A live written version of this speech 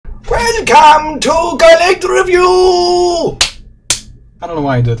Welcome to Collect Review! I don't know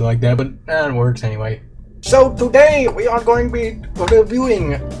why I did it like that, but it works anyway. So today we are going to be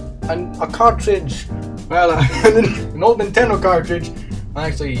reviewing a cartridge, well, an old Nintendo cartridge,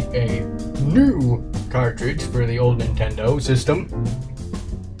 actually a new cartridge for the old Nintendo system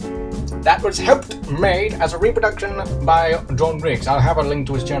that was made as a reproduction by John Riggs. I'll have a link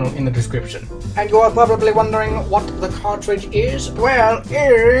to his channel in the description. And you are probably wondering what the cartridge is? Well,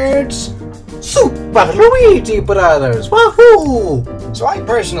 it's Super Luigi Brothers! Woohoo! So I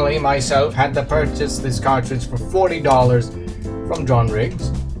personally, myself, had to purchase this cartridge for $40 from John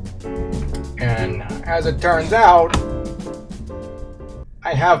Riggs. And as it turns out,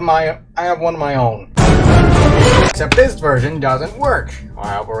 I have one of my own. Except this version doesn't work.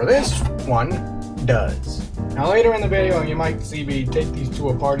 However, this one does. Now later in the video you might see me take these two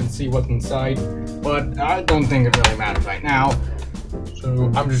apart and see what's inside, but I don't think it really matters right now.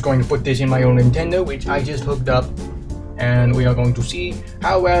 So I'm just going to put this in my own Nintendo, which I just hooked up, and we are going to see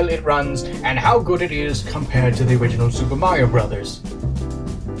how well it runs and how good it is compared to the original Super Mario Brothers.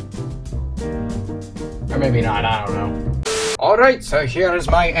 Or maybe not, I don't know. Alright, so here is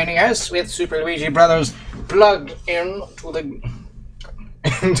my NES with Super Luigi Brothers plugged into the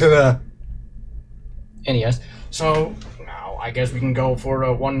NES. So now I guess we can go for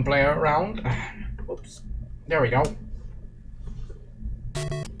a one-player round. Oops. There we go.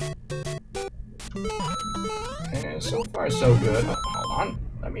 And so far so good. Oh, hold on.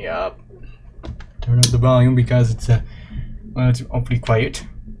 Let me turn up the volume because it's well, it's awfully quiet.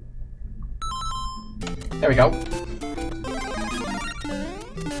 There we go.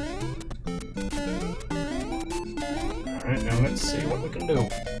 Alright, now let's see what we can do.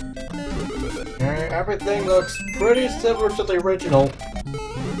 Everything looks pretty similar to the original.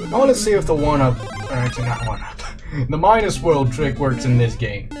 I want to see if the one-up, actually not one-up, the minus world trick works in this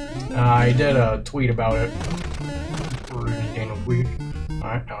game. I did a tweet about it.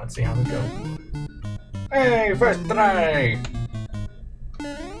 Alright, now let's see how it goes. Hey, first try!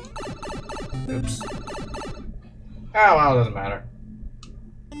 Oops. Oh well, it doesn't matter.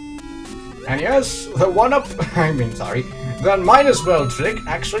 And yes, the one-up, the minus world trick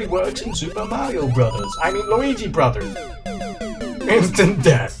actually works in Super Mario Brothers. Luigi Brothers. Instant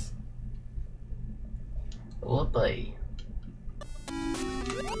death. Whoopee.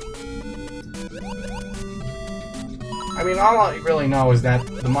 All I really know is that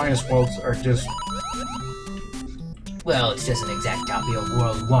the minus worlds are just... well, it's just an exact copy of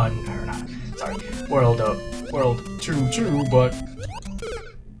World 1, or not, sorry, World 2, but...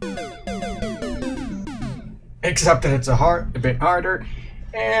 except that it's a bit harder,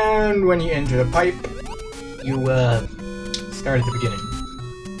 and when you enter the pipe, you start at the beginning.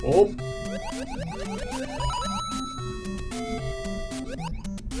 Oh.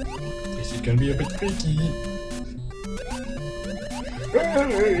 This is gonna be a bit tricky.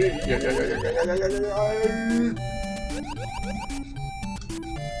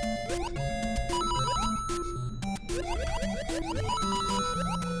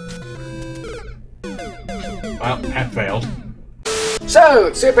 Well, that failed.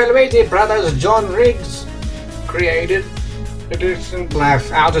 So, Super Luigi Brothers John Riggs created edition black.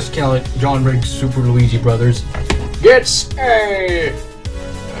 I'll just kill it. John Riggs Super Luigi Brothers gets a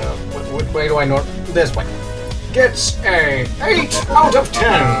which way do I know? This way. Gets a 8 out of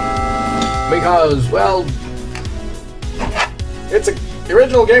 10 because, well, the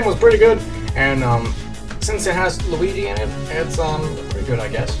original game was pretty good, and since it has Luigi in it, it's pretty good, I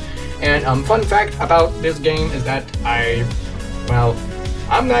guess. And fun fact about this game is that I'm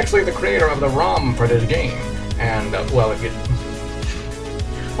actually the creator of the ROM for this game. And if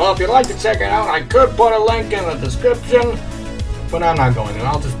you'd like to check it out, I could put a link in the description, but I'm not going to.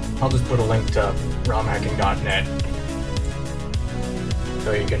 I'll just put a link to romhacking.net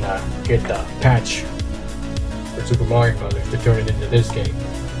so you can get the patch for Super Mario Brothers to turn it into this game.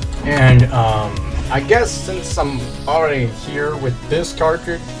 And I guess since I'm already here with this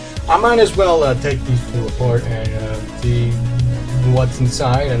cartridge, I might as well take these two apart and see what's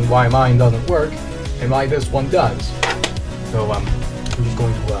inside and why mine doesn't work and why this one does. So I'm just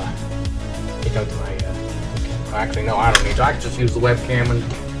going to take out my actually no, I don't need to. I can just use the webcam and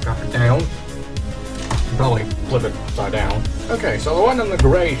drop it down. Probably flip it upside down. Okay, so the one in the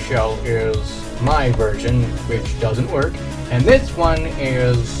gray shell is my version, which doesn't work, and this one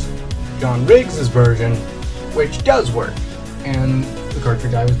is John Riggs' version, which does work, and the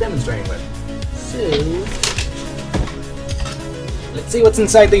cartridge I was demonstrating with. So, let's see what's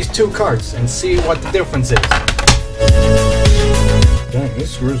inside these two carts and see what the difference is. Dang,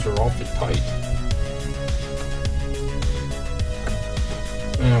 these screws are awfully tight.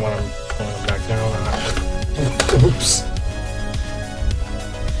 And when I'm Oops!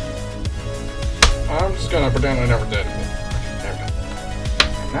 I'm just gonna pretend I never did. There we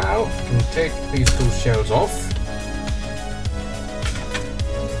go. Now, we can take these two shells off.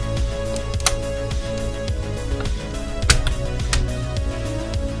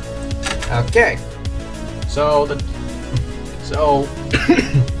 Okay. So so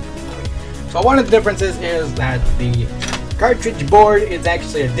one of the differences is that the cartridge board is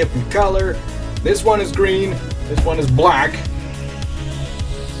actually a different color. This one is green, this one is black.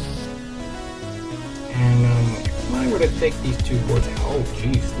 And if I were to take these two boards out, oh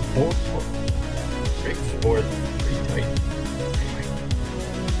jeez, the board is pretty tight. Anyway.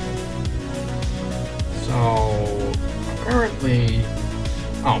 So apparently,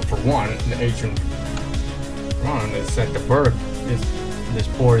 for one, the ancient run is set to vertical. This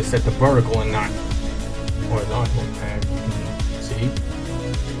board is set to vertical and not horizontal, as you can see.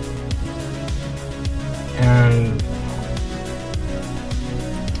 And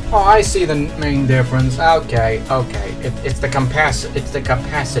I see the main difference. Okay. It's the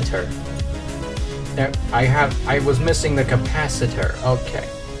capacitor. I was missing the capacitor. Okay.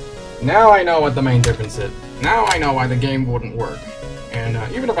 Now I know what the main difference is. Now I know why the game wouldn't work. And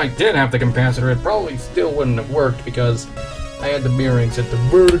even if I did have the capacitor, it probably still wouldn't have worked because I had the bearing set to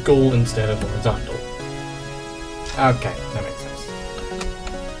vertical instead of horizontal. Okay, that makes sense.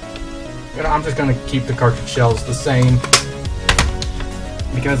 You know, I'm just gonna keep the cartridge shells the same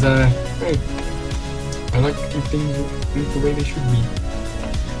because, hey, I like to keep things the way they should be.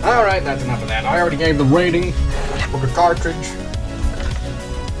 Alright, that's enough of that. I already gave the rating for the cartridge.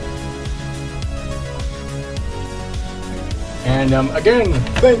 And again,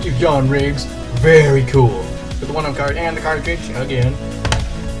 thank you, John Riggs. Very cool. For the one-up card and the cartridge again.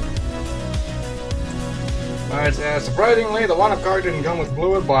 But surprisingly, the one-up card didn't come with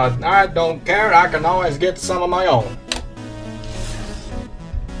fluid, but I don't care. I can always get some of my own.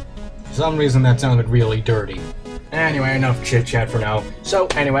 For some reason, that sounded really dirty. Anyway, enough chit-chat for now. So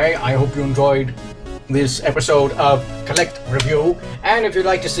anyway, I hope you enjoyed this episode of Collect Review. And if you'd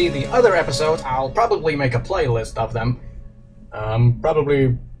like to see the other episodes, I'll probably make a playlist of them.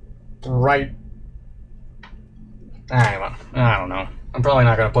 Probably right. I don't know. I'm probably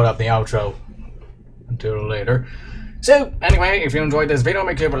not gonna put up the outro until later. So, anyway, if you enjoyed this video,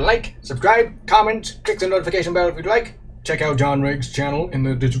 make sure to like, subscribe, comment, click the notification bell if you'd like. Check out John Riggs' channel in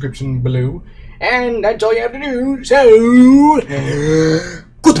the description below. And that's all you have to do. So,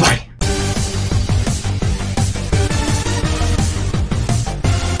 goodbye.